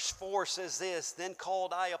 Verse 4 says this, then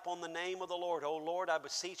called I upon the name of the Lord. O Lord, I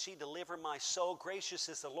beseech Thee, deliver my soul. Gracious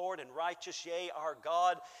is the Lord and righteous, yea, our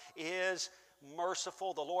God is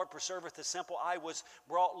merciful. The Lord preserveth the simple. I was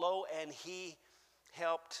brought low, and He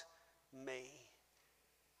helped me.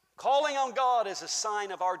 Calling on God is a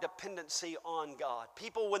sign of our dependency on God.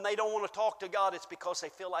 People, when they don't want to talk to God, it's because they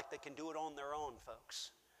feel like they can do it on their own,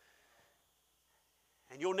 folks.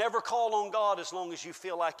 And you'll never call on God as long as you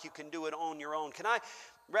feel like you can do it on your own. Can I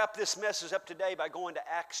wrap this message up today by going to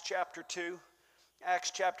Acts chapter 2?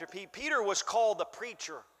 Acts chapter 2. Peter was called the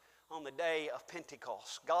preacher on the day of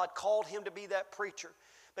Pentecost. God called him to be that preacher.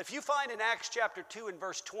 But if you find in Acts chapter 2 and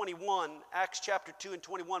verse 21, Acts chapter 2 and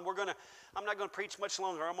 21, I'm not going to preach much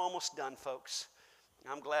longer. I'm almost done, folks.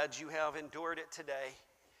 I'm glad you have endured it today.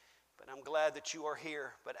 But I'm glad that you are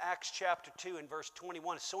here. But Acts chapter 2 and verse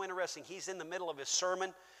 21 is so interesting. He's in the middle of his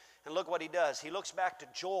sermon, and look what he does. He looks back to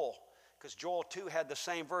Joel, because Joel 2 had the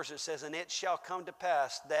same verse. It says, and it shall come to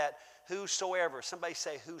pass that whosoever, somebody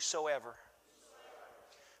say whosoever.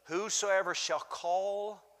 Whosoever shall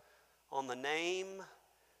call on the name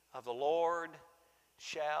of the Lord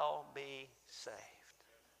shall be saved.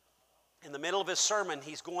 In the middle of his sermon,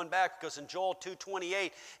 he's going back, because in Joel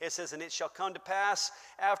 2:28, it says, and it shall come to pass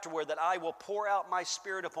afterward that I will pour out my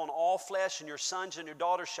spirit upon all flesh, and your sons and your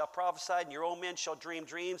daughters shall prophesy, and your old men shall dream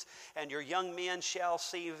dreams, and your young men shall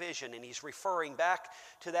see vision. And he's referring back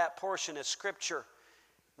to that portion of Scripture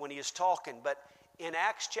when he is talking. But in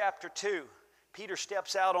Acts chapter 2, Peter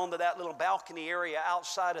steps out onto that little balcony area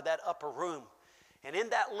outside of that upper room. And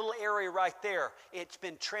in that little area right there, it's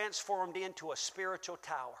been transformed into a spiritual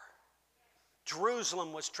tower.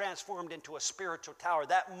 Jerusalem was transformed into a spiritual tower.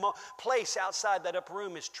 That place outside that upper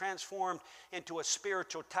room is transformed into a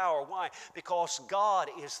spiritual tower. Why? Because God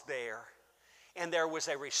is there. And there was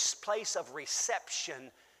a place of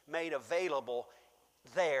reception made available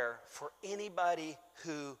there for anybody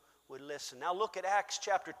who would listen. Now look at Acts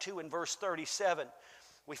chapter 2 and verse 37.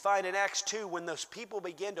 We find in Acts 2, when those people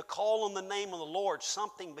began to call on the name of the Lord,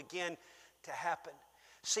 something began to happen.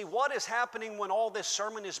 See, what is happening when all this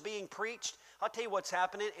sermon is being preached? I'll tell you what's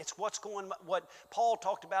happening. It's what Paul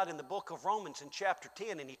talked about in the book of Romans in chapter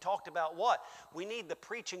 10. And he talked about what? We need the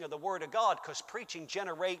preaching of the Word of God, because preaching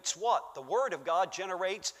generates what? The Word of God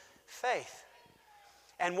generates faith.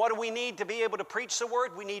 And what do we need to be able to preach the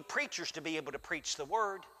Word? We need preachers to be able to preach the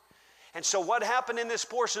Word. And so what happened in this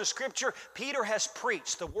portion of Scripture? Peter has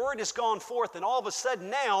preached. The Word has gone forth. And all of a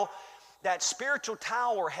sudden now, that spiritual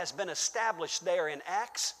tower has been established there in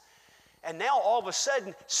Acts. And now all of a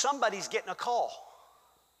sudden, somebody's getting a call.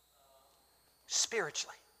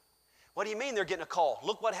 Spiritually. What do you mean they're getting a call?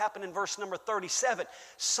 Look what happened in verse number 37.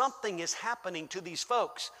 Something is happening to these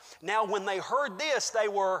folks. Now when they heard this,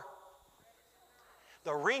 the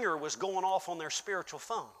ringer was going off on their spiritual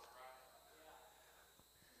phone.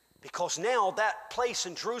 Because now that place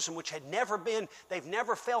in Jerusalem, which had never been, they've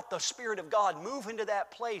never felt the Spirit of God move into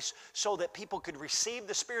that place so that people could receive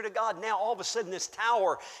the Spirit of God. Now all of a sudden this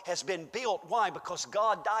tower has been built. Why? Because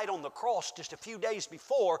God died on the cross just a few days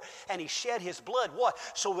before and He shed His blood. What?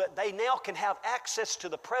 So that they now can have access to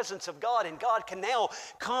the presence of God, and God can now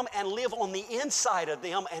come and live on the inside of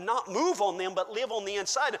them and not move on them, but live on the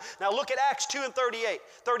inside. Now look at Acts 2 and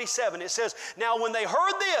 37. It says, now when they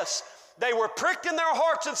heard this, they were pricked in their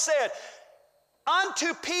hearts and said,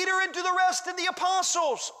 unto Peter and to the rest of the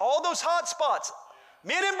apostles, all those hot spots,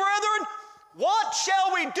 men and brethren, what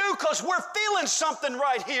shall we do? Because we're feeling something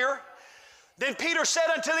right here. Then Peter said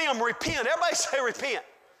unto them, repent. Everybody say repent.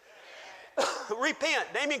 Repent.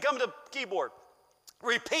 Damien, come to the keyboard.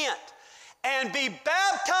 Repent and be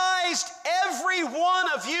baptized, every one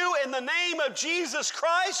of you, in the name of Jesus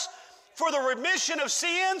Christ, for the remission of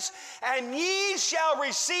sins, and ye shall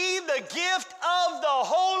receive the gift of the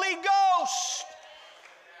Holy Ghost.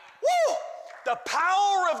 Woo! The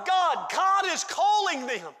power of God. God is calling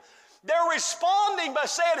them. They're responding by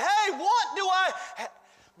saying, hey, what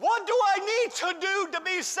do I need to do to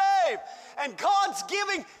be saved? And God's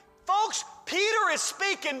giving, folks, Peter is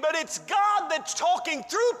speaking, but it's God that's talking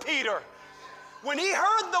through Peter. When he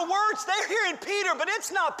heard the words, they're hearing Peter, but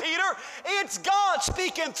it's not Peter. It's God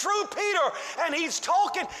speaking through Peter, and He's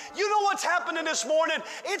talking. You know what's happening this morning?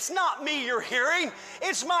 It's not me you're hearing.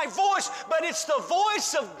 It's my voice, but it's the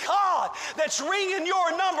voice of God that's ringing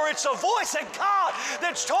your number. It's the voice of God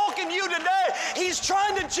that's talking to you today. He's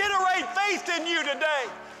trying to generate faith in you today.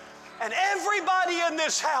 And everybody in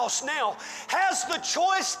this house now has the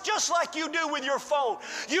choice, just like you do with your phone.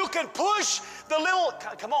 You can push the little,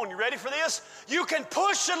 come on, you ready for this? You can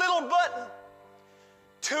push the little button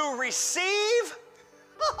to receive.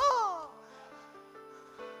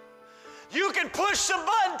 You can push the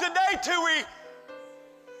button today to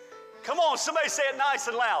come on, somebody say it nice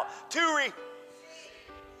and loud.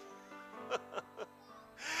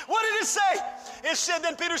 What did it say? It said,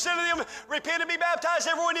 then Peter said to them, repent and be baptized,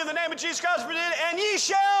 everyone in the name of Jesus Christ, and ye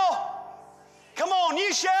shall, come on,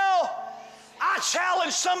 ye shall. I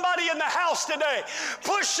challenge somebody in the house today.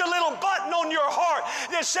 Push the little button on your heart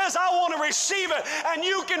that says, I want to receive it, and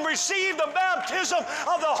you can receive the baptism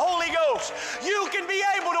of the Holy Ghost. You can be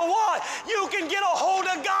able to what? You can get a hold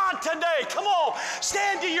of God today. Come on,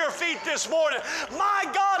 stand to your feet this morning. My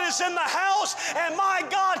God is in the house, and my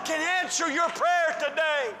God can answer your prayer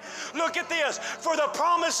today. Look at this. For the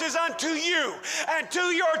promise is unto you and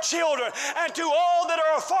to your children and to all that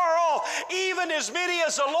are afar off, even as many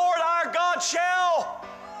as the Lord our God shall.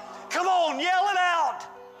 Come on, yell it out.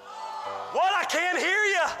 What? I can't hear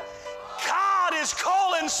you. God is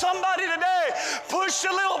calling somebody today. Push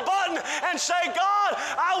the little button and say, God,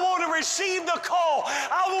 I want to receive the call.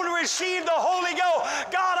 I want to receive the Holy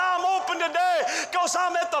Ghost. God, I'm open today because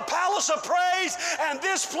I'm at the palace of praise, and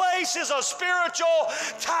this place is a spiritual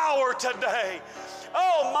tower today.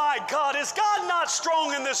 Oh my God, is God not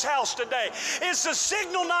strong in this house today? Is the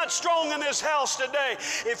signal not strong in this house today?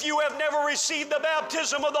 If you have never received the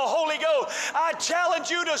baptism of the Holy Ghost, I challenge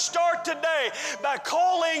you to start today by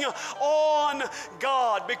calling on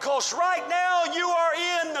God, because right now you are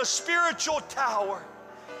in the spiritual tower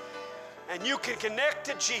and you can connect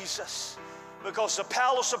to Jesus, because the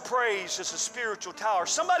palace of praise is a spiritual tower.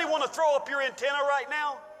 Somebody want to throw up your antenna right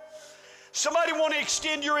now? Somebody want to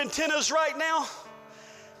extend your antennas right now?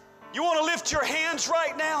 You want to lift your hands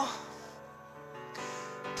right now?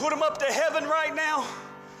 Put them up to heaven right now?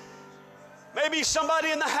 Maybe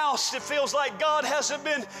somebody in the house that feels like God hasn't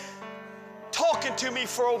been talking to me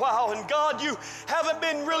for a while, and God, you haven't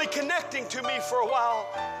been really connecting to me for a while.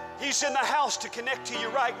 He's in the house to connect to you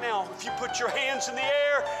right now. If you put your hands in the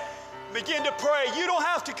air, begin to pray. You don't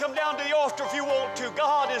have to come down to the altar if you want to.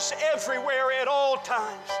 God is everywhere at all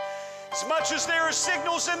times. As much as there are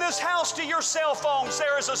signals in this house to your cell phones,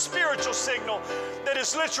 there is a spiritual signal that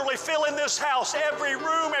is literally filling this house. Every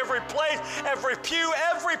room, every place, every pew,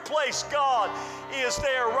 every place, God is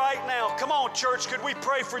there right now. Come on, church, could we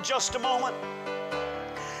pray for just a moment?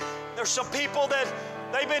 There's some people that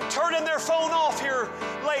they've been turning their phone off here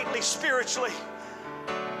lately spiritually.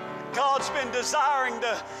 God's been desiring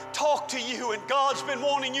to talk to you, and God's been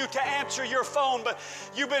wanting you to answer your phone, but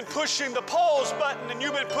you've been pushing the pause button, and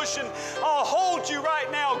you've been pushing, I'll hold you right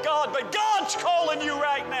now, God, but God's calling you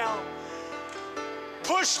right now.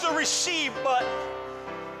 Push the receive button.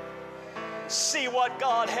 See what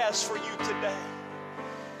God has for you today.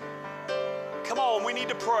 Come on, we need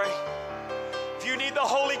to pray. If you need the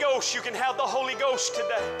Holy Ghost, you can have the Holy Ghost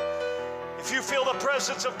today. If you feel the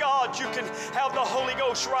presence of God, you can have the Holy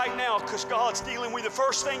Ghost right now, because God's dealing with you. The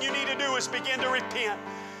first thing you need to do is begin to repent.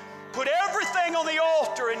 Put everything on the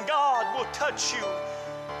altar and God will touch you,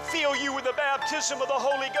 fill you with the baptism of the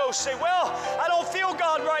Holy Ghost. Say, well, I don't feel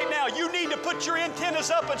God right now. You need to put your antennas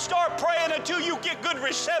up and start praying until you get good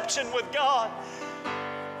reception with God.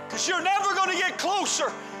 Because you're never going to get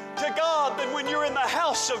closer to God than when you're in the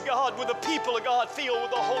house of God with the people of God filled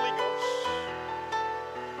with the Holy Ghost.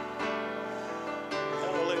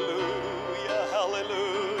 Hallelujah,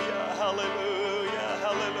 hallelujah, hallelujah,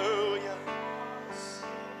 hallelujah.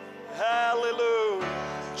 Hallelujah,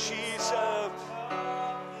 Jesus.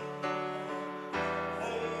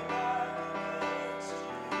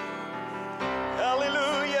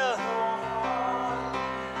 Hallelujah.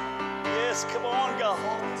 Yes, come on, God.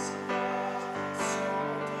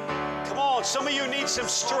 Come on, some of you need some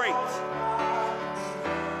strength.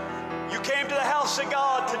 You came to the house of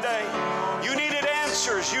God today. You needed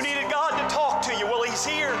answers. You needed God to talk to you. Well, He's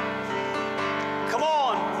here. Come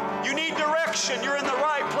on. You need direction. You're in the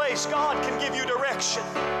right place. God can give you direction.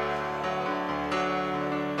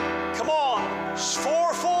 Come on.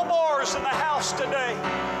 4 full bars in the house today.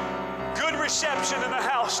 Good reception in the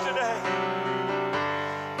house today.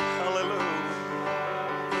 Hallelujah.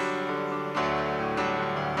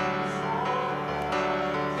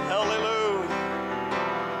 Hallelujah.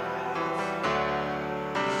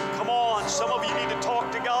 Come on, some of you need to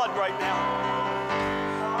talk to God right now.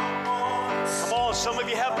 Come on, some of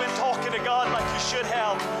you haven't been talking to God like you should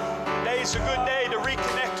have. Today's a good day to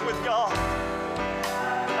reconnect with God.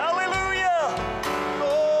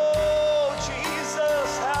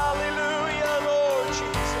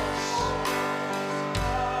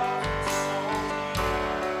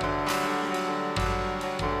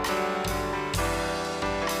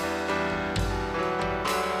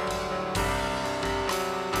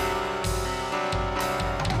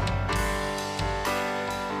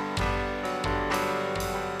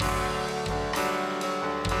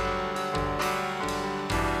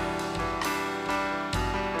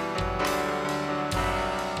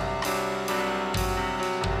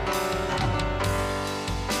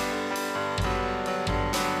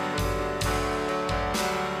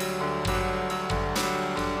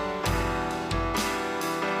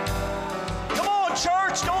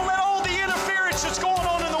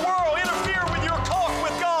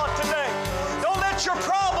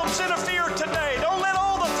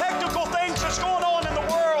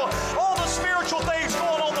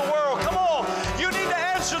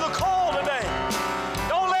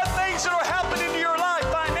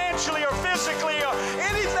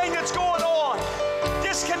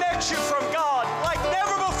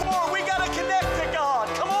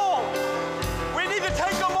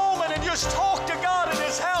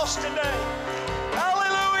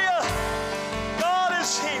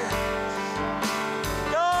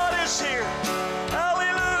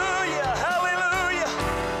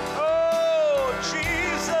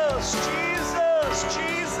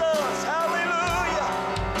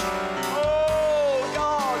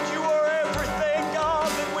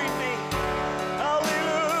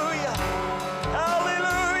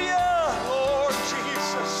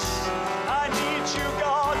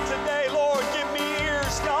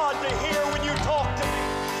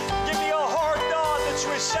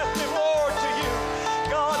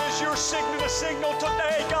 Signal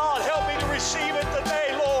today, God, help me to receive it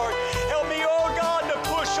today, Lord. Help me, oh God, to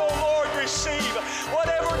push, oh Lord, receive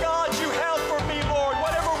whatever, God, you have for me, Lord.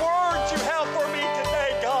 Whatever words you have for me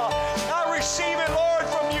today, God, I receive it, Lord,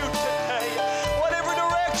 from you today. Whatever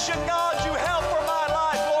direction, God, you have for my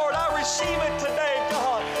life, Lord, I receive it today,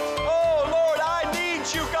 God. Oh, Lord, I need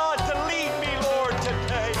you, God, to lead me, Lord,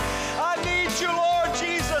 today. I need you, Lord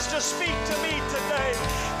Jesus, to speak to me today.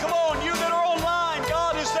 Come on, you that are online,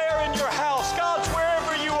 God is there in your house. God's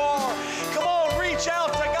wherever you are. Come on, reach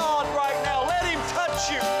out to God right now. Let Him touch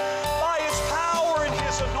you by His power and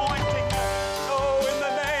His anointing. Oh, in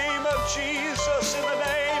the name of Jesus, in the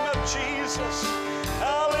name of Jesus.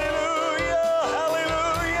 Hallelujah,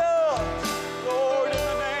 hallelujah. Lord, in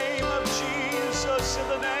the name of Jesus, in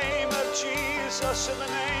the name of Jesus, in the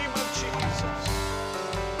name of Jesus.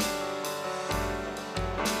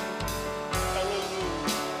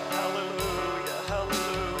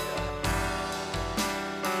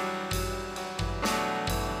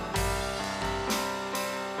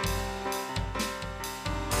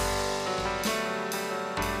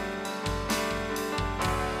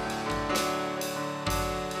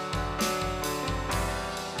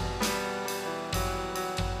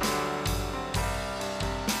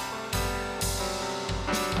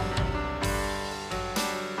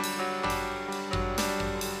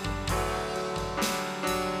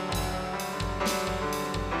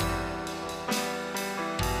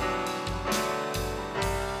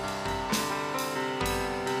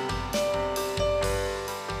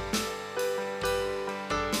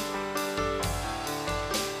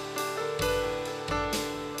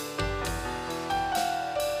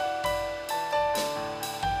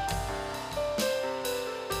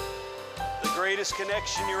 greatest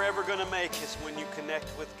connection you're ever going to make is when you connect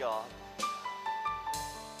with God.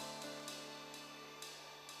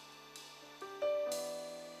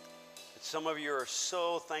 Some of you are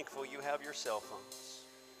so thankful you have your cell phones.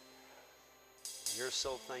 You're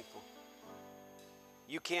so thankful.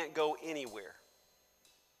 You can't go anywhere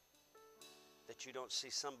that you don't see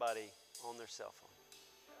somebody on their cell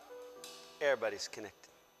phone. Everybody's connected,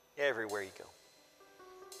 everywhere you go.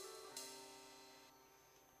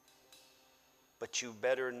 But you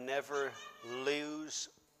better never lose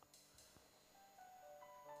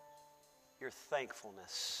your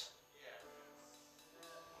thankfulness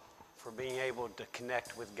for being able to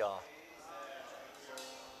connect with God.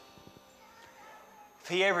 If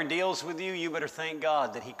He ever deals with you, you better thank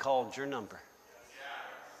God that He called your number.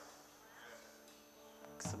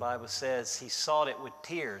 Because the Bible says He sought it with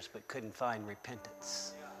tears but couldn't find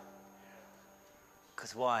repentance.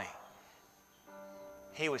 Because why?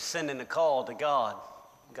 He was sending a call to God.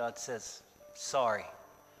 God says, sorry,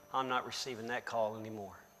 I'm not receiving that call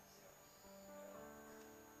anymore.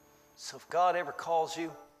 So if God ever calls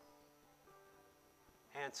you,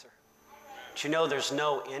 answer. But you know there's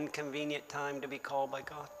no inconvenient time to be called by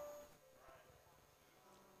God?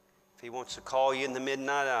 If He wants to call you in the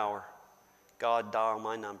midnight hour, God, dial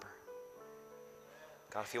my number.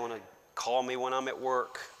 God, if you want to call me when I'm at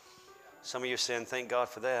work, some of you are saying, thank God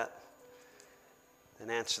for that, then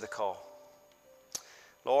answer the call.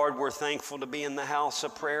 Lord, we're thankful to be in the house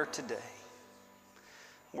of prayer today.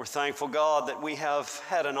 We're thankful, God, that we have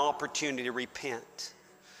had an opportunity to repent.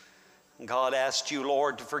 God asked you,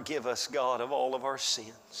 Lord, to forgive us, God, of all of our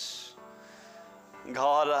sins.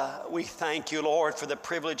 God, we thank you, Lord, for the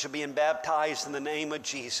privilege of being baptized in the name of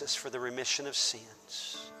Jesus for the remission of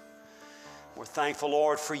sins. We're thankful,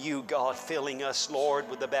 Lord, for you, God, filling us, Lord,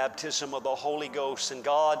 with the baptism of the Holy Ghost. And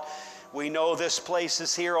God, we know this place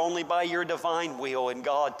is here only by your divine will. And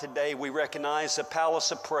God, today we recognize the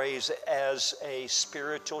Palace of Praise as a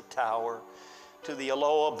spiritual tower to the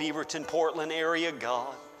Aloha, Beaverton, Portland area,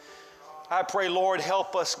 God. I pray, Lord,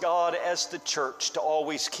 help us, God, as the church to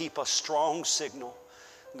always keep a strong signal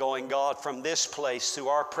going, God, from this place through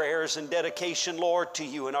our prayers and dedication, Lord, to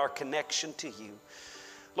you and our connection to you.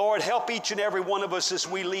 Lord, help each and every one of us as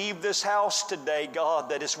we leave this house today, God,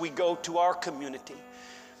 that as we go to our community,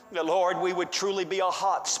 that, Lord, we would truly be a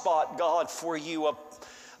hot spot, God, for you,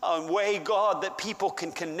 a way, God, that people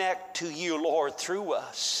can connect to you, Lord, through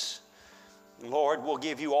us. Lord, we'll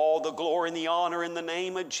give you all the glory and the honor in the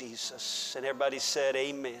name of Jesus. And everybody said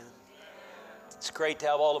amen. It's great to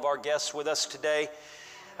have all of our guests with us today.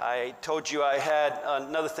 I told you I had,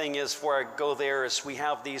 another thing is before I go there is we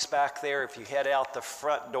have these back there. If you head out the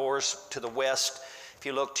front doors to the west, if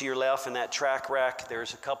you look to your left in that track rack,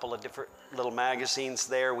 there's a couple of different little magazines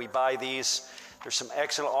there. We buy these. There's some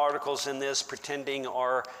excellent articles in this, Pretending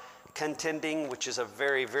or Contending, which is a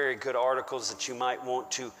very, very good articles that you might want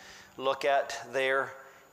to look at there.